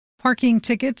Parking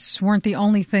tickets weren't the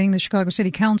only thing the Chicago City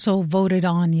Council voted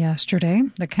on yesterday.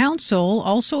 The council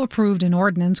also approved an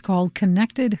ordinance called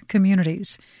Connected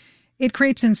Communities. It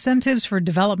creates incentives for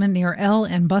development near L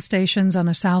and bus stations on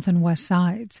the south and west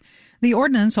sides. The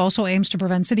ordinance also aims to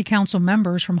prevent city council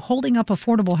members from holding up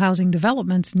affordable housing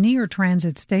developments near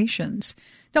transit stations.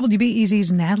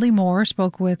 WBEZ's Natalie Moore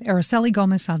spoke with Araceli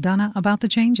Gómez-Aldana about the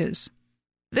changes.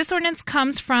 This ordinance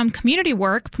comes from community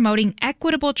work promoting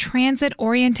equitable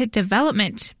transit-oriented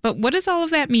development. But what does all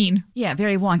of that mean? Yeah,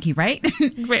 very wonky, right?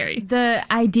 Very. The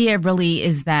idea really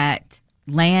is that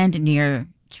land near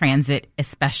transit is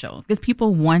special because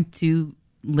people want to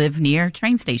live near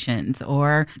train stations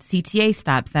or CTA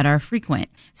stops that are frequent.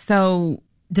 So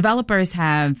developers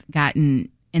have gotten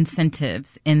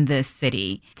incentives in this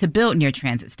city to build near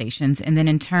transit stations, and then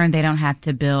in turn they don't have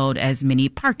to build as many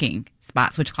parking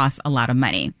spots, which costs a lot of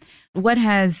money. What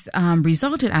has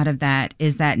resulted out of that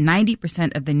is that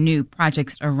 90% of the new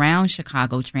projects around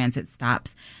Chicago transit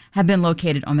stops have been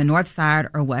located on the north side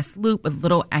or west loop with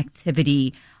little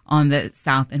activity on the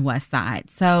south and west side.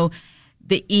 So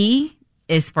the E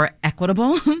is for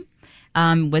equitable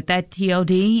with that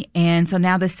TOD. And so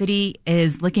now the city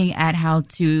is looking at how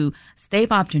to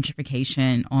stave off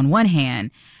gentrification on one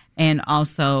hand and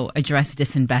also address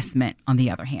disinvestment on the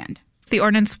other hand. The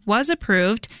ordinance was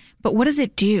approved, but what does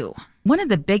it do? One of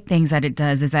the big things that it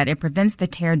does is that it prevents the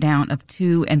tear down of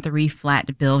 2 and 3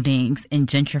 flat buildings in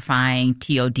gentrifying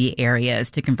TOD areas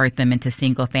to convert them into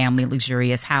single family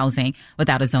luxurious housing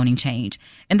without a zoning change.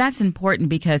 And that's important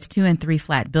because 2 and 3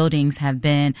 flat buildings have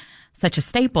been such a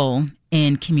staple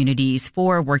in communities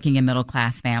for working and middle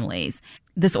class families.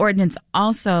 This ordinance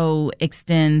also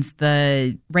extends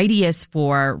the radius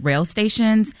for rail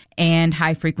stations and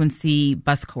high-frequency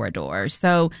bus corridors.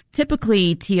 So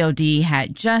typically, TOD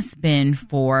had just been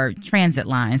for transit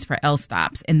lines for L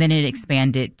stops, and then it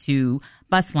expanded to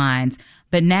bus lines.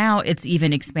 But now it's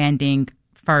even expanding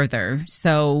further.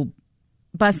 So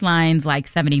bus lines like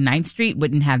 79th Street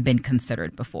wouldn't have been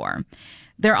considered before.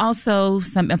 There are also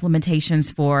some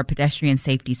implementations for pedestrian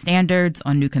safety standards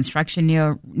on new construction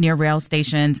near rail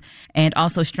stations, and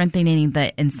also strengthening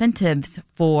the incentives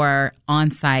for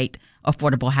on-site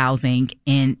affordable housing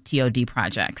in TOD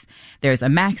projects. There's a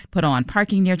max put on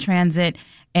parking near transit,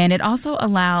 and it also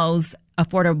allows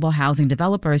affordable housing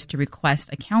developers to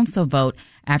request a council vote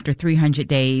after 300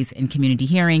 days in community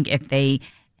hearing if they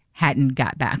hadn't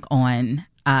got back on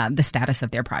the status of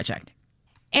their project.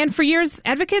 And for years,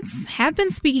 advocates have been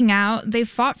speaking out. They've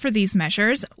fought for these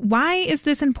measures. Why is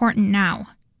this important now?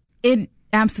 It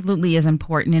absolutely is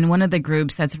important. And one of the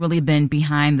groups that's really been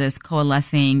behind this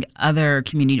coalescing other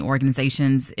community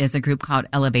organizations is a group called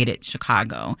Elevated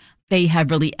Chicago. They have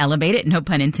really elevated, no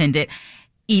pun intended,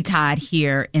 ETOD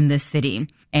here in this city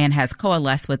and has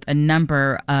coalesced with a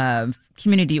number of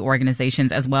community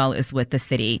organizations as well as with the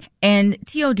city. And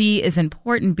TOD is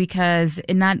important because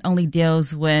it not only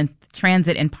deals with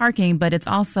transit and parking, but it's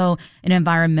also an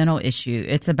environmental issue.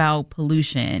 It's about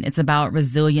pollution. It's about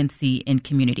resiliency in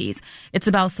communities. It's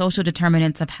about social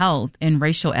determinants of health and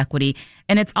racial equity.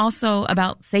 And it's also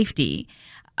about safety.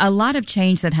 A lot of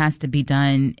change that has to be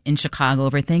done in Chicago.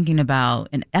 We're thinking about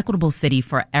an equitable city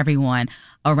for everyone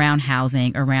around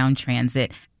housing, around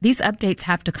transit. These updates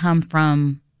have to come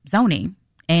from zoning.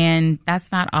 And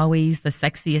that's not always the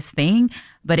sexiest thing,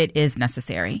 but it is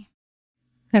necessary.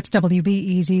 That's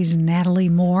WBEZ's Natalie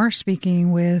Moore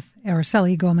speaking with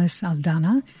Araceli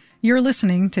Gómez-Aldana. You're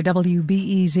listening to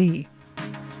WBEZ.